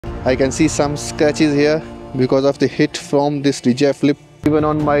I can see some scratches here because of the hit from this DJI Flip. Even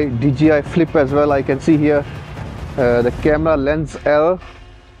on my DJI Flip as well, I can see here the camera lens error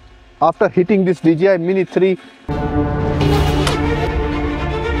after hitting this DJI Mini 3.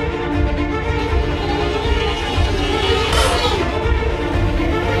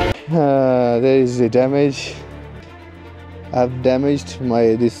 There is the damage. I've damaged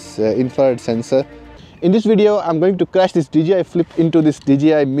this infrared sensor. In this video, I'm going to crash this DJI Flip into this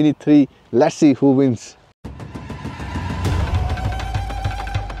DJI Mini 3. Let's see who wins.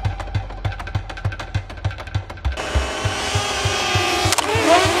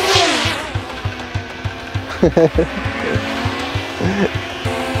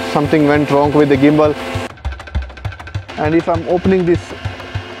 Something went wrong with the gimbal, and if I'm opening this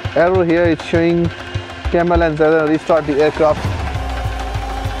arrow here, it's showing camera lens error. Restart the aircraft.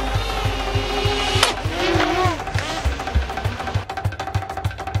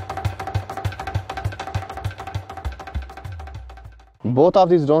 Both of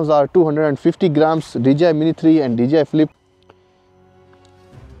these drones are 250 grams, DJI Mini 3 and DJI Flip.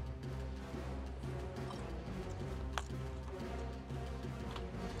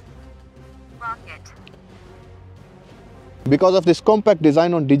 Because of this compact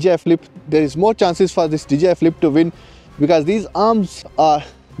design on DJI Flip, there is more chances for this DJI Flip to win, because these arms are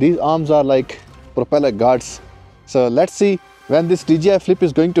like propeller guards. So let's see when this DJI Flip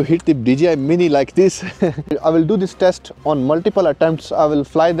is going to hit the DJI Mini like this. I will do this test on multiple attempts. I will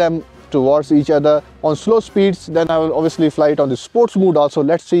fly them towards each other on slow speeds, then I will obviously fly it on the sports mode also.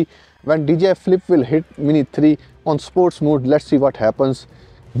 Let's see when DJI Flip will hit Mini 3 on sports mode. Let's see what happens.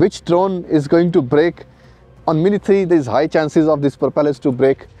 Which drone is going to break? On Mini 3, there is high chances of these propellers to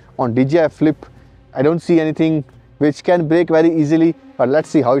break. On DJI Flip, I don't see anything which can break very easily, but let's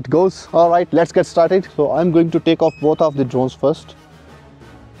see how it goes. Alright, let's get started. So I'm going to take off both of the drones first.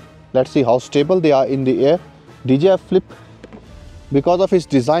 Let's see how stable they are in the air. DJI Flip, because of its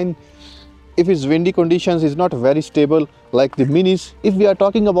design, if it's windy conditions, is not very stable like the Minis. If we are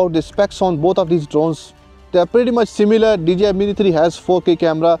talking about the specs on both of these drones, they are pretty much similar. DJI Mini 3 has 4K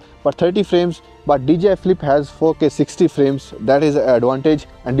camera but 30 frames, but DJI Flip has 4K 60 frames. That is an advantage.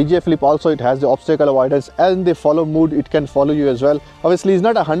 And DJI Flip also, it has the obstacle avoidance, and in the follow mode it can follow you as well. Obviously it's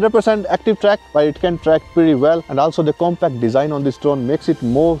not a 100% active track, but it can track pretty well, and also the compact design on this drone makes it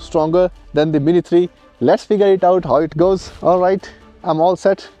more stronger than the Mini 3. Let's figure it out how it goes. Alright, I'm all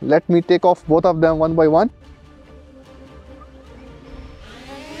set. Let me take off both of them one by one.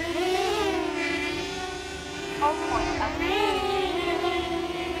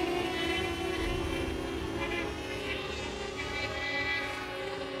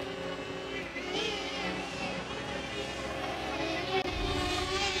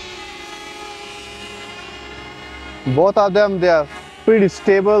 Both of them, they are pretty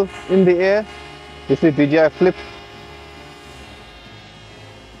stable in the air. This is DJI Flip,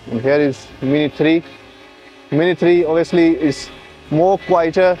 and here is Mini 3. Mini 3 obviously is more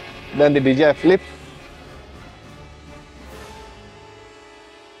quieter than the DJI Flip.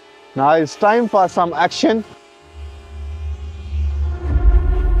 Now it's time for some action.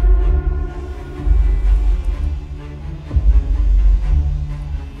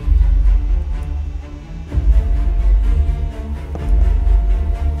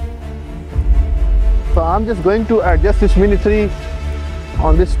 So I'm just going to adjust this Mini 3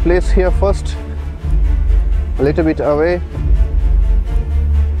 on this place here first, a little bit away,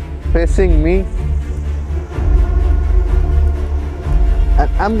 facing me, and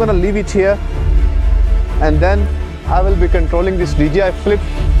I'm gonna leave it here, and then I will be controlling this DJI Flip.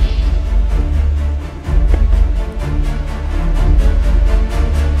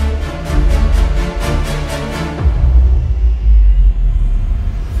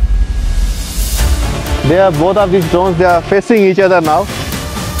 They are both of these drones, they are facing each other now.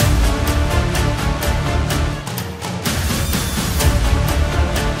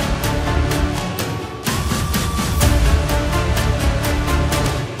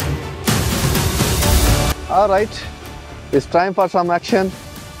 Alright, it's time for some action.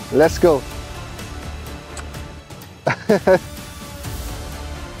 Let's go.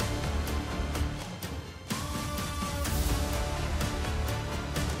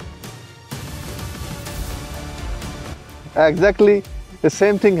 Exactly the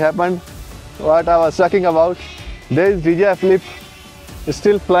same thing happened what I was talking about. There is DJI Flip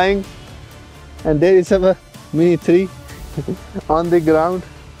still flying, and there is a Mini 3 on the ground.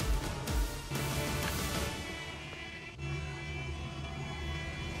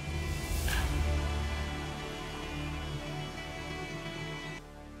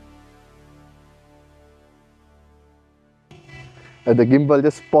 the gimbal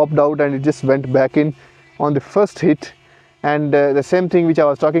just popped out and it just went back in on the first hit. And the same thing which I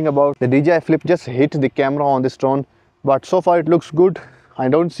was talking about, the DJI Flip just hit the camera on this drone, but so far it looks good. I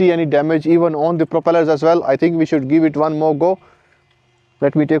don't see any damage even on the propellers as well. I think we should give it one more go.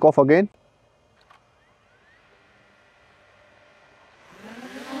 Let me take off again.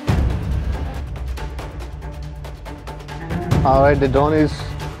 Alright, the drone is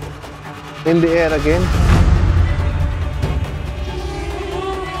in the air again.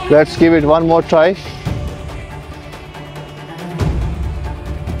 Let's give it one more try.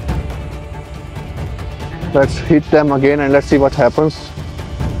 Let's hit them again and let's see what happens.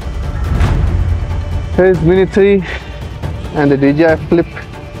 Here's Mini 3 and the DJI Flip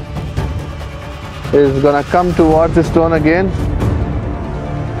is gonna come towards this drone again.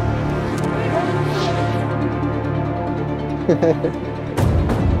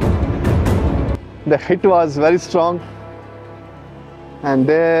 The hit was very strong, and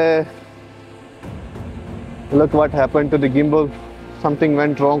there, look what happened to the gimbal. Something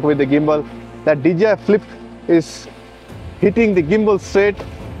went wrong with the gimbal. That DJI Flip is hitting the gimbal straight,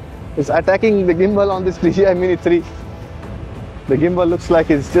 is attacking the gimbal on this DJI Mini 3. The gimbal looks like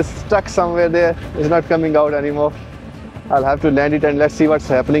it's just stuck somewhere there, it's not coming out anymore. I'll have to land it and let's see what's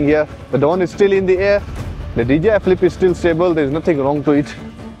happening here. The drone is still in the air, the DJI Flip is still stable, there's nothing wrong to it.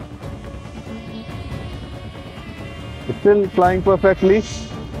 It's still flying perfectly,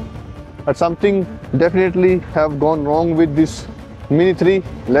 but something definitely have gone wrong with this Mini 3.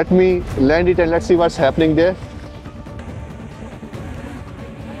 Let me land it and let's see what's happening there.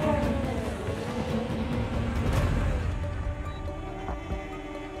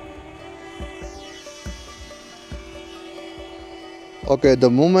 Okay, the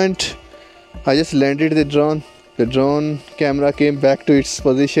moment I just landed the drone camera came back to its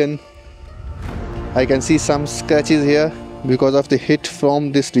position. I can see some scratches here because of the hit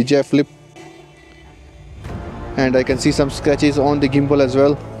from this DJI Flip, and I can see some scratches on the gimbal as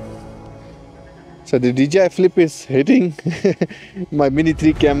well. So the DJI Flip is hitting my Mini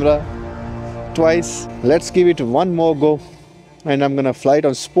 3 camera twice. Let's give it one more go, and I'm gonna fly it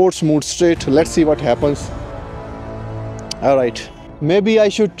on sports mode straight. Let's see what happens. Alright, maybe I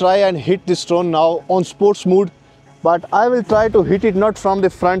should try and hit this drone now on sports mode, but I will try to hit it not from the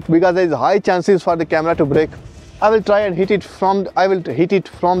front because there is high chances for the camera to break. I will try and hit it from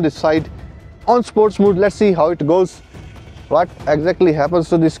the side on sports mode. Let's see how it goes, what exactly happens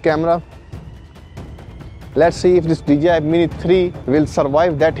to this camera. Let's see if this DJI Mini 3 will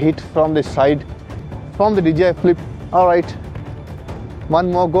survive that hit from the side from the DJI Flip. Alright,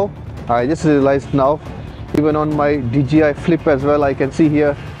 one more go. I just realized now, even on my DJI Flip as well, I can see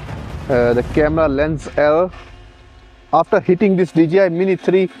here the camera lens error. After hitting this DJI Mini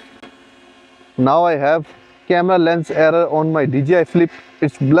 3, now I have camera lens error on my DJI Flip.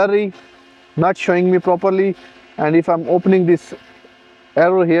 It's blurry, not showing me properly, and if I'm opening this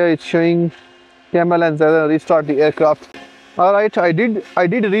arrow here, it's showing camera lens error, restart the aircraft. Alright, I did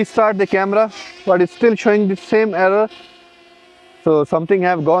restart the camera, but it's still showing the same error. So something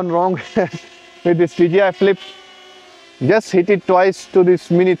have gone wrong with this DJI Flip. Just hit it twice to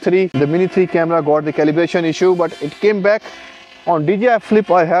this Mini 3. The Mini 3 camera got the calibration issue, but it came back. On DJI Flip,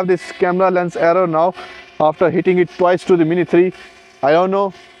 I have this camera lens error now after hitting it twice to the Mini 3. I don't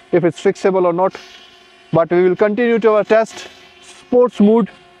know if it's fixable or not, but we will continue to our test. Sports mode.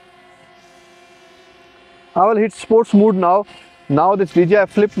 I will hit sports mode now. Now this DJI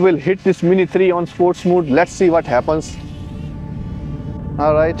Flip will hit this Mini 3 on sports mode. Let's see what happens.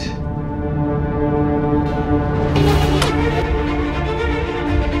 Alright.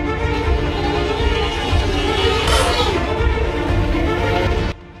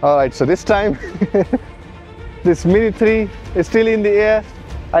 Alright, so this time this Mini 3 is still in the air.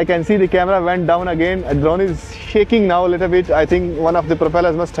 I can see the camera went down again. The drone is shaking now a little bit. I think one of the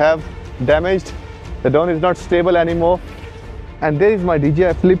propellers must have damaged. The drone is not stable anymore. And there is my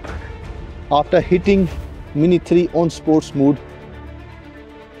DJI Flip after hitting Mini 3 on sports mode.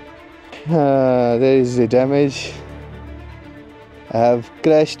 There is the damage. I have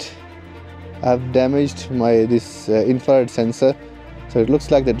crashed. I have damaged my infrared sensor. So it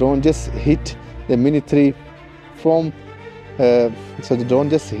looks like the drone just hit the Mini 3 from the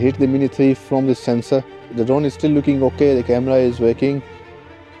Mini 3 from the sensor. The drone is still looking okay, the camera is working.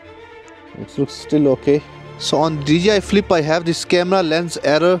 It looks still okay. So on DJI Flip I have this camera lens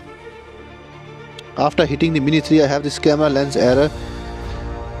error. After hitting the Mini 3 I have this camera lens error,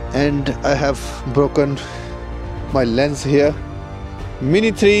 and I have broken my lens here.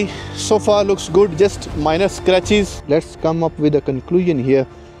 Mini 3 so far looks good, just minor scratches. Let's come up with a conclusion here.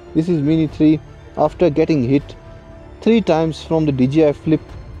 This is Mini 3 after getting hit 3 times from the DJI Flip.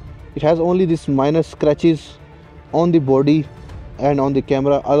 It has only this minor scratches on the body and on the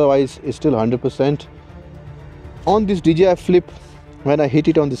camera, otherwise it's still 100%. On this DJI Flip, when I hit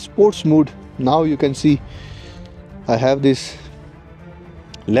it on the sports mode, now you can see I have this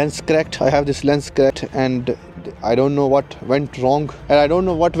lens cracked. And I don't know what went wrong,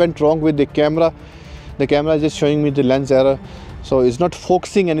 with the camera. The camera is just showing me the lens error, so it's not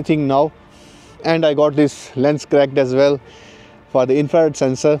focusing anything now. And I got this lens cracked as well for the infrared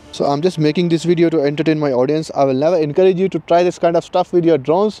sensor. So I'm just making this video to entertain my audience. I will never encourage you to try this kind of stuff with your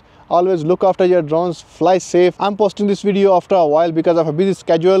drones. Always look after your drones, fly safe. I'm posting this video after a while because of a busy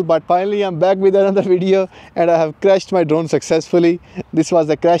schedule, but finally I'm back with another video and I have crashed my drone successfully. This was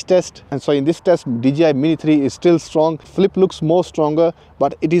a crash test, and so in this test DJI Mini 3 is still strong. Flip looks more stronger,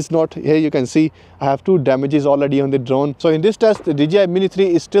 but it is not. Here you can see I have 2 damages already on the drone. So in this test the DJI Mini 3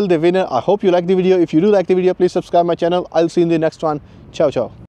 is still the winner. I hope you like the video. If you do like the video, please subscribe my channel. I'll see you in the next one. Ciao ciao.